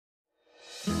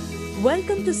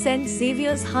Welcome to St.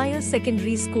 Xavier's Higher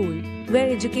Secondary School, where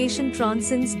education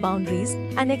transcends boundaries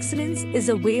and excellence is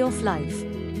a way of life.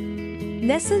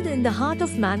 Nestled in the heart of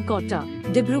Mancotta,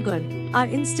 Dibrugarh, our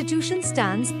institution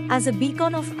stands as a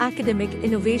beacon of academic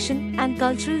innovation and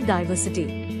cultural diversity.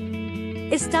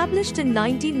 Established in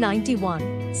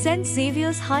 1991, St.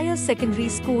 Xavier's Higher Secondary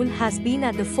School has been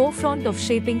at the forefront of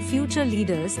shaping future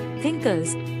leaders,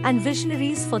 thinkers, and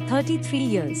visionaries for 33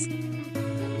 years.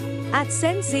 At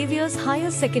St. Xavier's Higher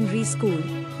Secondary School,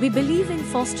 we believe in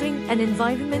fostering an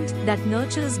environment that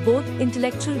nurtures both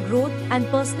intellectual growth and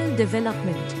personal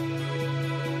development.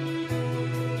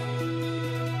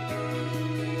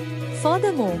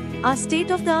 Furthermore, our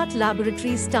state-of-the-art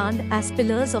laboratories stand as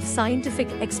pillars of scientific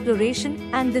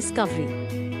exploration and discovery.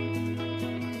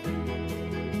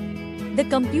 The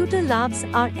computer labs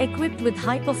are equipped with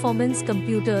high-performance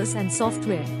computers and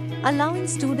software, allowing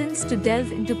students to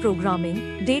delve into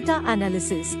programming, data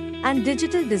analysis, and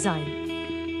digital design.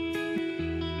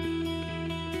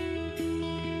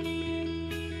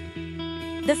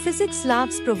 The physics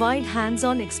labs provide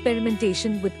hands-on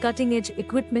experimentation with cutting-edge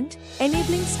equipment,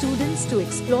 enabling students to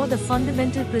explore the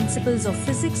fundamental principles of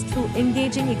physics through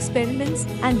engaging experiments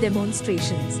and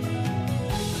demonstrations.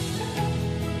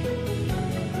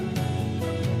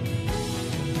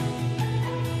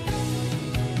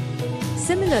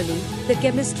 Similarly, the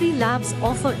chemistry labs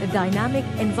offer a dynamic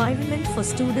environment for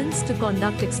students to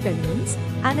conduct experiments,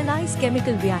 analyze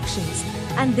chemical reactions,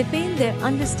 and deepen their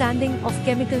understanding of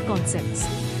chemical concepts.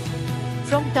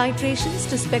 From titrations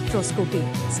to spectroscopy,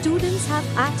 students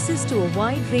have access to a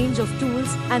wide range of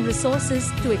tools and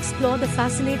resources to explore the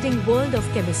fascinating world of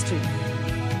chemistry.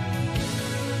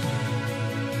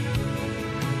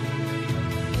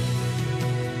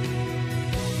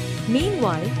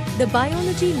 Meanwhile, the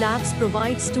biology labs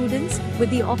provide students with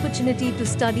the opportunity to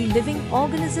study living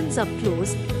organisms up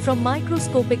close, from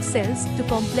microscopic cells to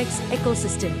complex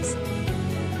ecosystems.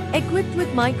 Equipped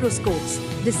with microscopes,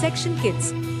 dissection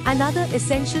kits, and other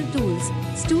essential tools,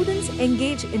 students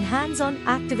engage in hands-on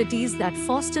activities that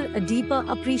foster a deeper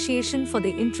appreciation for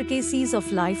the intricacies of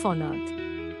life on Earth.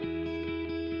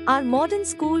 Our modern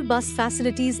school bus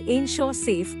facilities ensure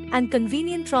safe and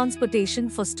convenient transportation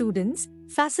for students,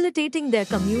 facilitating their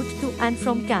commute to and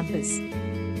from campus.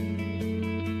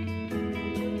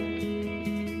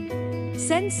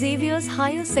 St. Xavier's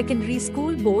Higher Secondary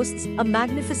School boasts a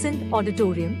magnificent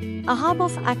auditorium, a hub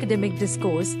of academic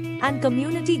discourse, and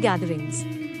community gatherings.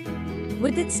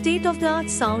 With its state-of-the-art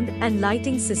sound and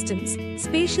lighting systems,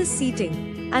 spacious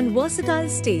seating, and versatile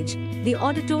stage, the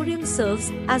auditorium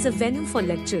serves as a venue for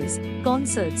lectures,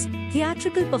 concerts,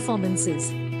 theatrical performances,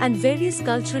 and various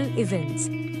cultural events.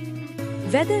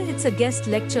 Whether it's a guest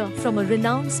lecture from a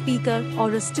renowned speaker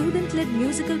or a student-led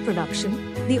musical production,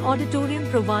 the auditorium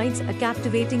provides a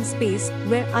captivating space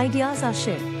where ideas are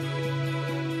shared.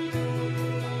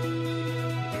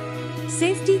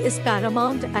 Safety is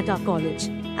paramount at our college,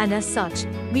 and as such,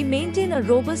 we maintain a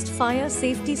robust fire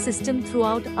safety system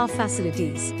throughout our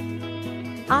facilities.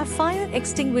 Our fire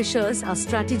extinguishers are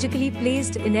strategically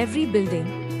placed in every building,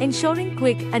 ensuring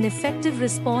quick and effective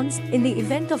response in the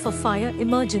event of a fire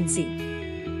emergency.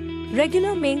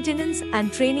 Regular maintenance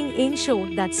and training ensure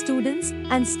that students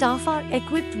and staff are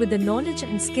equipped with the knowledge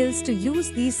and skills to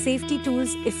use these safety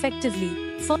tools effectively.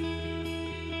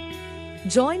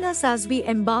 Join us as we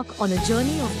embark on a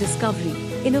journey of discovery,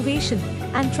 innovation,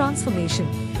 and transformation.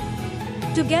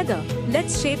 Together,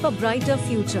 let's shape a brighter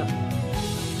future.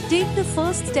 Take the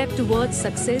first step towards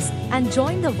success and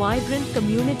join the vibrant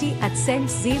community at St.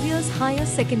 Xavier's Higher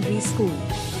Secondary School.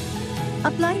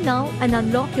 Apply now and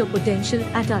unlock your potential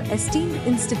at our esteemed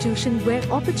institution where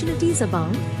opportunities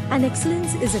abound and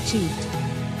excellence is achieved.